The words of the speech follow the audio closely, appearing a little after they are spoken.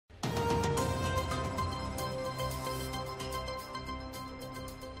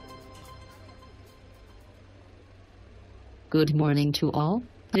Good morning to all.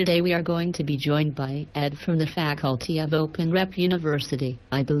 Today we are going to be joined by Ed from the Faculty of Open Rep University.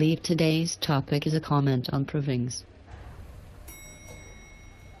 I believe today's topic is a comment on provings.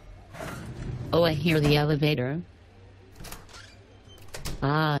 Oh, I hear the elevator.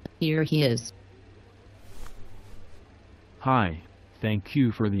 Ah, here he is. Hi, thank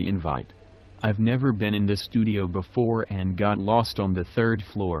you for the invite. I've never been in this studio before and got lost on the third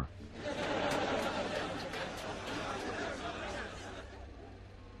floor.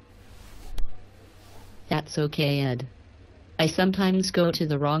 That's okay, Ed. I sometimes go to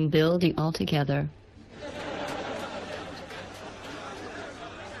the wrong building altogether.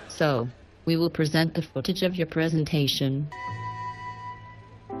 So, we will present the footage of your presentation.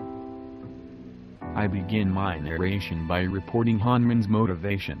 I begin my narration by reporting Hahnemanns'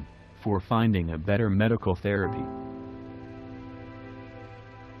 motivation for finding a better medical therapy.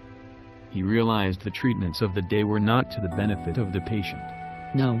 He realized the treatments of the day were not to the benefit of the patient.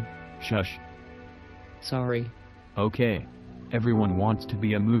 No. Shush. Sorry. Okay. Everyone wants to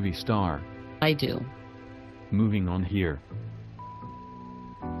be a movie star. I do. Moving on here.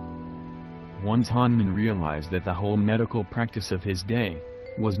 Once Hahnemann realized that the whole medical practice of his day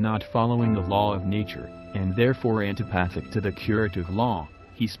was not following the law of nature, and therefore antipathic to the curative law,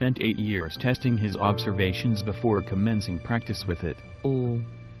 he spent 8 years testing his observations before commencing practice with it. Oh.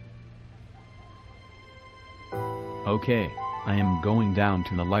 Okay, I am going down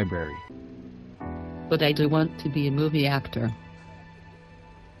to the library. But I do want to be a movie actor.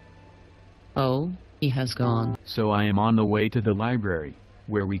 Oh, he has gone. So I am on the way to the library,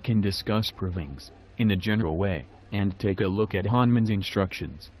 where we can discuss provings, in a general way, and take a look at Hahnemann's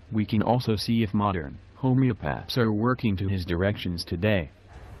instructions. We can also see if modern homeopaths are working to his directions today.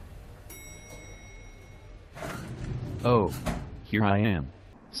 Oh, here I am.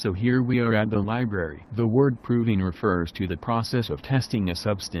 So here we are at the library. The word proving refers to the process of testing a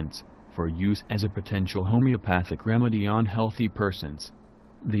substance for use as a potential homeopathic remedy on healthy persons.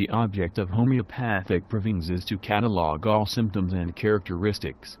 The object of homeopathic provings is to catalog all symptoms and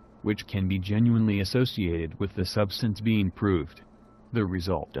characteristics which can be genuinely associated with the substance being proved. The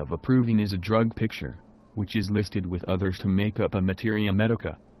result of a proving is a drug picture, which is listed with others to make up a materia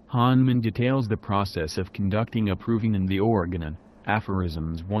medica. Hahnemann details the process of conducting a proving in the Organon,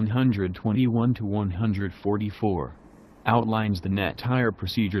 aphorisms 121 to 144. Outlines the entire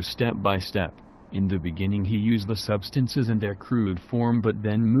procedure step by step. In the beginning he used the substances in their crude form but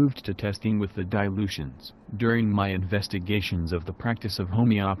then moved to testing with the dilutions. During my investigations of the practice of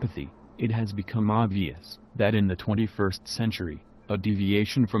homeopathy, it has become obvious that in the 21st century, a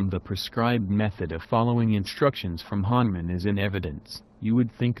deviation from the prescribed method of following instructions from Hahnemann is in evidence. You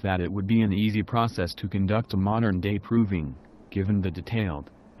would think that it would be an easy process to conduct a modern-day proving, given the detailed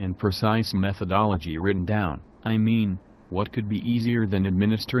and precise methodology written down. I mean, what could be easier than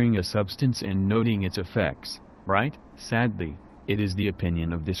administering a substance and noting its effects, right? Sadly, it is the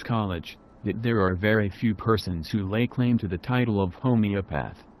opinion of this college that there are very few persons who lay claim to the title of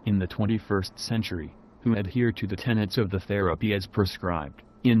homeopath in the 21st century, who adhere to the tenets of the therapy as prescribed.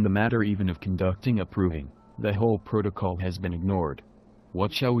 In the matter even of conducting a proving, the whole protocol has been ignored.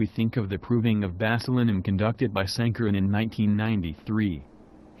 What shall we think of the proving of basilinum conducted by Sankaran in 1993?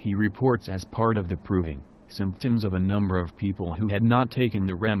 He reports as part of the proving symptoms of a number of people who had not taken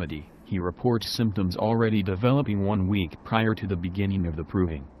the remedy. He reports symptoms already developing 1 week prior to the beginning of the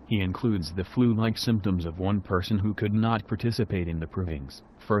proving. He includes the flu-like symptoms of one person who could not participate in the provings.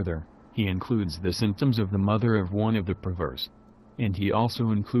 Further, he includes the symptoms of the mother of one of the provers. And he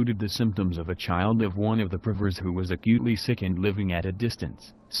also included the symptoms of a child of one of the provers who was acutely sick and living at a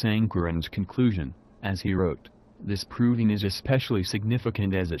distance. Sankaran's conclusion, as he wrote, this proving is especially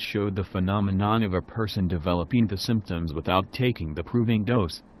significant as it showed the phenomenon of a person developing the symptoms without taking the proving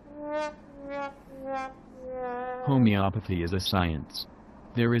dose. Homeopathy is a science.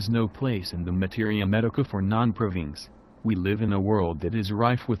 There is no place in the materia medica for non-provings. We live in a world that is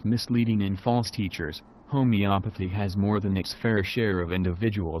rife with misleading and false teachers. Homeopathy has more than its fair share of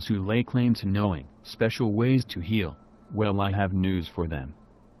individuals who lay claim to knowing special ways to heal. Well, I have news for them.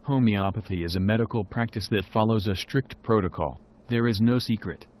 Homeopathy is a medical practice that follows a strict protocol. There is no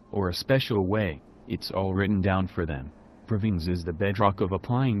secret, or a special way, it's all written down for them. Provings is the bedrock of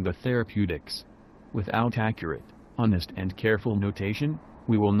applying the therapeutics. Without accurate, honest and careful notation,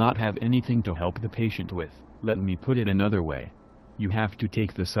 we will not have anything to help the patient with. Let me put it another way. You have to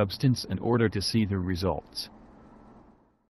take the substance in order to see the results.